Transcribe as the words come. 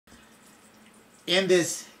in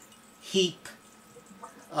this heap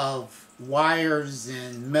of wires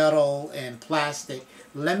and metal and plastic,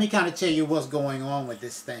 let me kind of tell you what's going on with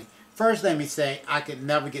this thing. First, let me say I could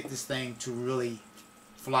never get this thing to really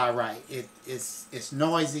fly right. It's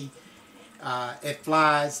noisy. It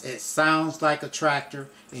flies. It sounds like a tractor,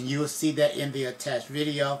 and you'll see that in the attached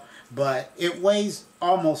video. But it weighs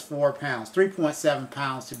almost 4 pounds, 3.7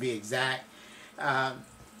 pounds to be exact.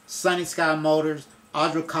 Sunny Sky Motors,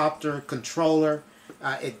 quadrocopter controller.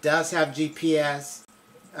 It does have GPS,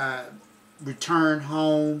 return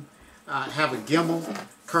home, have a gimbal,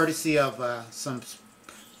 courtesy of some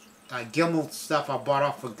gimbal stuff I bought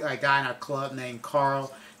off a guy in our club named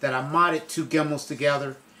Carl, that I modded 2 gimbals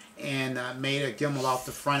together and made a gimbal off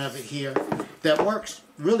the front of it here that works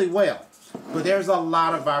really well. But there's a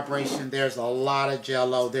lot of vibration, there's a lot of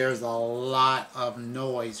jello, there's a lot of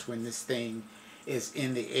noise when this thing is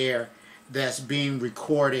in the air that's being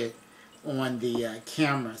recorded on the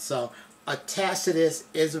camera. So attached to this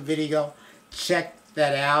is a video. Check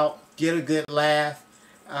that out, get a good laugh.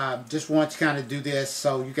 Just want to kind of do this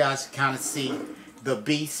so you guys can kind of see the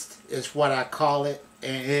beast is what I call it,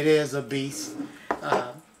 and it is a beast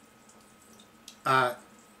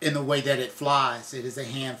in the way that it flies. It is a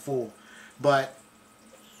handful. But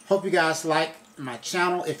hope you guys like my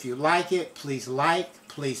channel. If you like it, please like,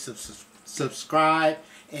 please subscribe,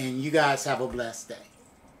 and you guys have a blessed day.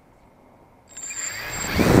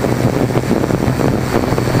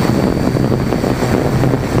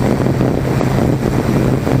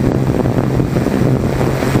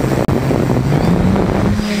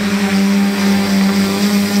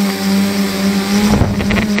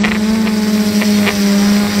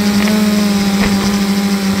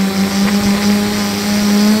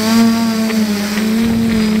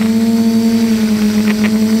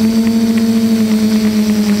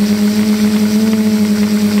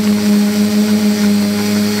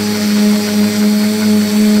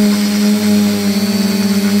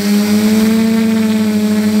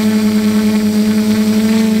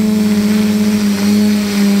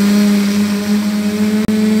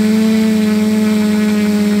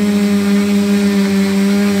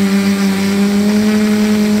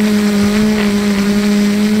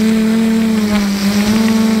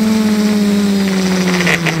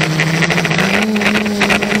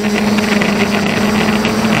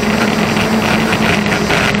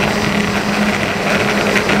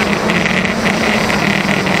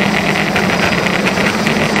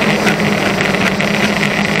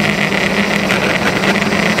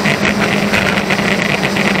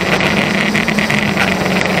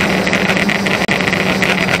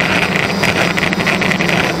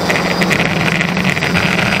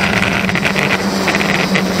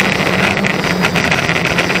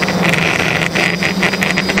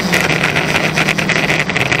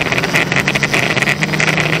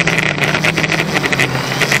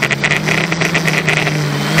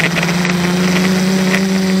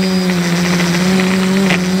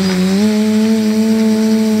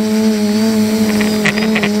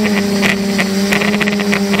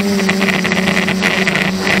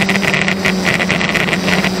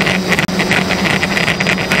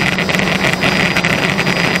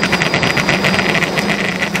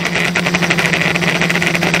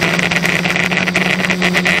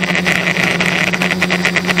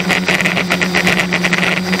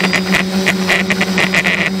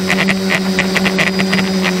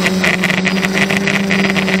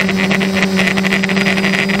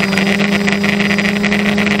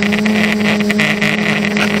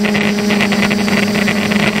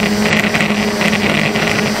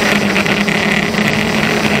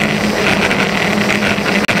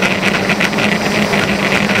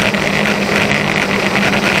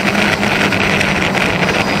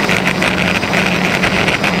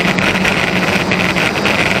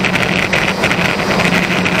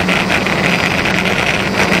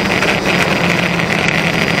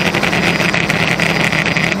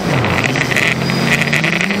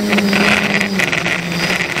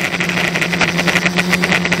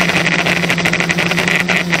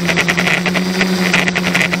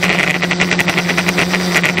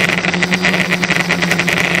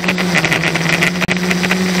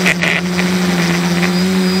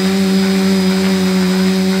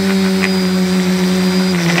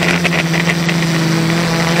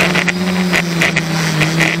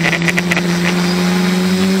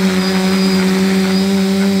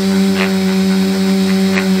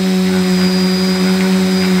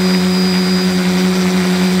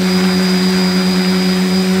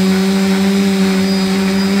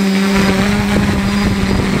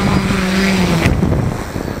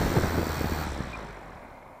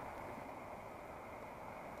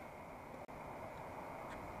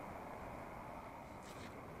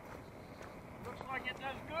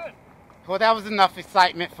 That's good. Well, that was enough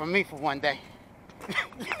excitement for me for one day.